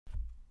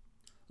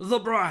The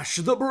brash,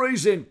 the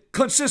brazen,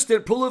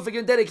 consistent, prolific,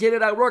 and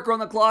dedicated. I work around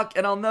the clock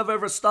and I'll never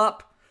ever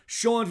stop.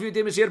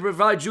 SeanzViewEnt is here to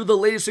provide you the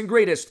latest and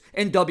greatest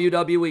in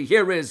WWE.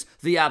 Here is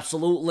the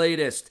absolute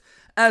latest.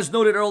 As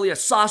noted earlier,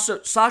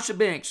 Sasha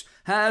Banks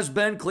has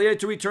been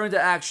cleared to return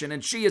to action,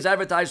 and she is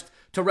advertised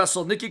to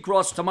wrestle Nikki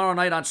Cross tomorrow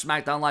night on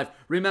SmackDown Live.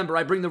 Remember,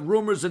 I bring the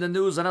rumors and the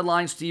news and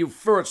headlines to you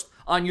first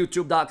on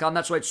YouTube.com.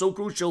 That's why it's so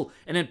crucial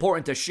and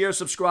important to share,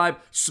 subscribe,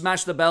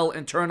 smash the bell,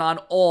 and turn on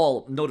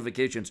all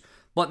notifications.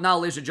 But now,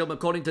 ladies and gentlemen,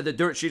 according to the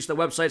dirt sheets, the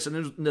websites,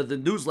 and the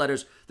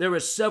newsletters, there are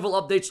several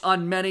updates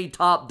on many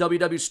top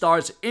WWE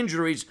stars'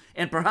 injuries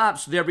and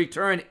perhaps their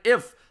return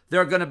if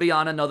they're going to be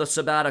on another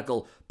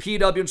sabbatical.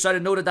 PW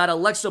Insider noted that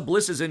Alexa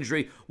Bliss's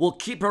injury will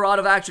keep her out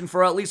of action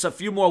for at least a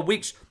few more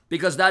weeks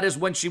because that is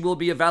when she will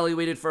be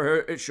evaluated for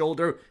her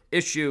shoulder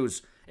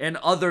issues. In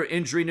other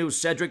injury news,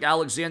 Cedric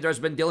Alexander has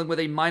been dealing with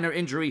a minor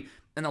injury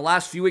in the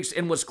last few weeks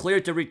and was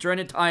cleared to return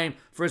in time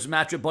for his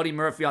match with Buddy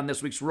Murphy on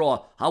this week's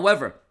Raw.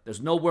 However,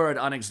 there's no word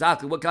on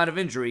exactly what kind of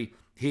injury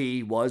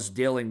he was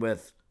dealing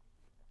with.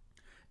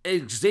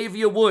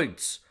 Xavier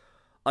Woods'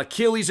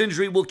 Achilles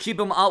injury will keep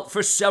him out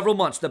for several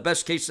months. The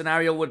best case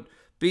scenario would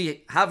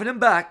be having him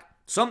back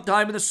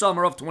sometime in the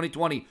summer of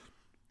 2020.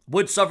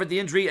 Woods suffered the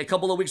injury a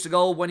couple of weeks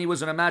ago when he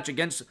was in a match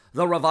against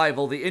The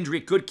Revival. The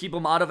injury could keep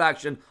him out of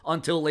action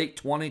until late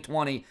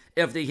 2020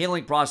 if the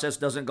healing process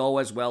doesn't go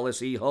as well as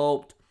he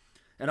hoped.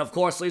 And of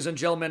course, ladies and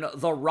gentlemen,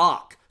 The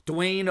Rock,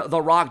 Dwayne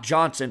 "The Rock"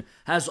 Johnson,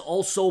 has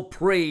also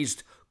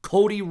praised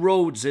Cody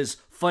Rhodes'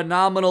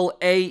 phenomenal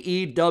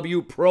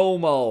AEW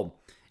promo.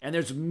 And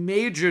there's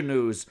major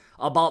news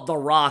about The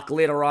Rock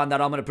later on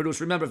that I'm going to produce.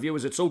 Remember,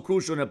 viewers, it's so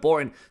crucial and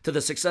important to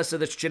the success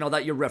of this channel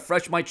that you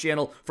refresh my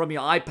channel from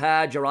your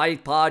iPad, your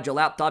iPod, your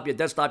laptop, your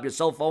desktop, your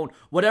cell phone,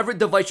 whatever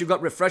device you've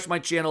got, refresh my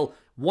channel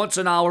once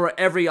an hour,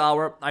 every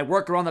hour. I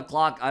work around the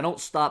clock. I don't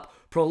stop.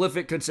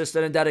 Prolific,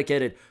 consistent, and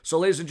dedicated. So,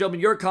 ladies and gentlemen,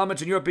 your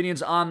comments and your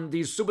opinions on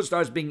these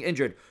superstars being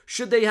injured.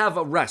 Should they have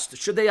a rest?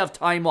 Should they have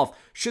time off?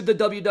 Should the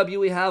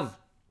WWE have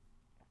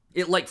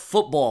it like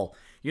football?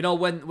 You know,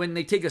 when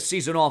they take a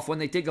season off, when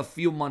they take a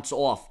few months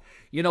off.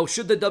 You know,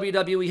 should the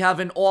WWE have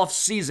an off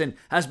season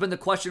has been the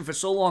question for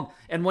so long.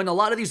 And when a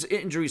lot of these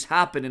injuries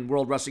happen in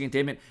World Wrestling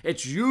Entertainment,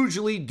 it's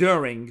usually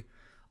during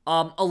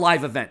a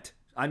live event.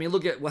 I mean,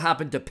 look at what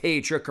happened to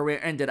Paige. Her career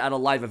ended at a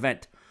live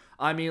event.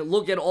 I mean,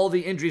 look at all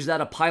the injuries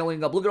that are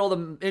piling up. Look at all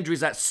the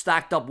injuries that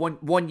stacked up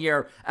one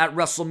year at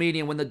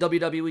WrestleMania when the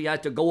WWE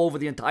had to go over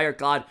the entire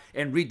card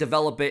and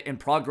redevelop it and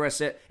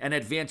progress it and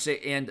advance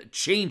it and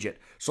change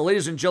it. So,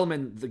 ladies and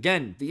gentlemen,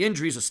 again, the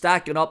injuries are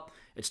stacking up.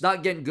 It's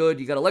not getting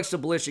good. You got Alexa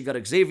Bliss. You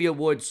got Xavier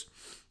Woods.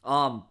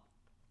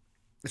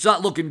 It's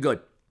not looking good.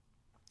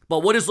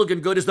 But what is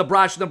looking good is the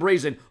brash and the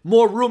brazen.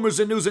 More rumors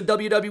and news in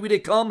WWE to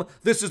come.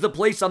 This is the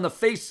place on the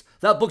face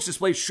that books this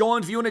place.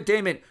 SeanzViewEnt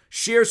Entertainment.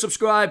 Share,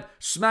 subscribe,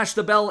 smash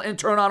the bell, and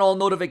turn on all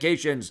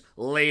notifications.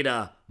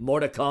 Later. More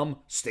to come.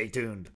 Stay tuned.